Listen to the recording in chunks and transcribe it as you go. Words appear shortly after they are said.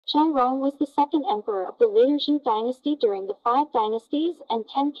Chai Rong was the second emperor of the Later Zhou Dynasty during the Five Dynasties and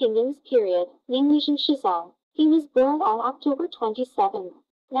Ten Kingdoms period, namely Zhou Shizong. He was born on October 27,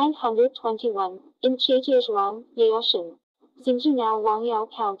 921, in Chai Rong, Yaoshan, Xinzhi, now Wangyao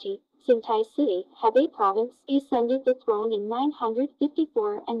County, Xintai City, Hebei Province. He ascended the throne in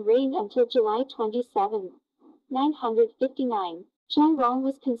 954 and reigned until July 27, 959. Chai Rong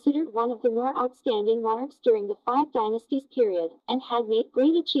was considered one of the more outstanding monarchs during the Five Dynasties period, and had made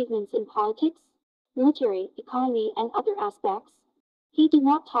great achievements in politics, military, economy, and other aspects. He did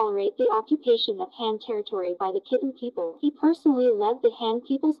not tolerate the occupation of Han territory by the Khitan people. He personally led the Han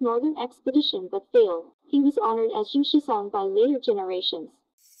people's northern expedition but failed. He was honored as Zhou Shizong by later generations.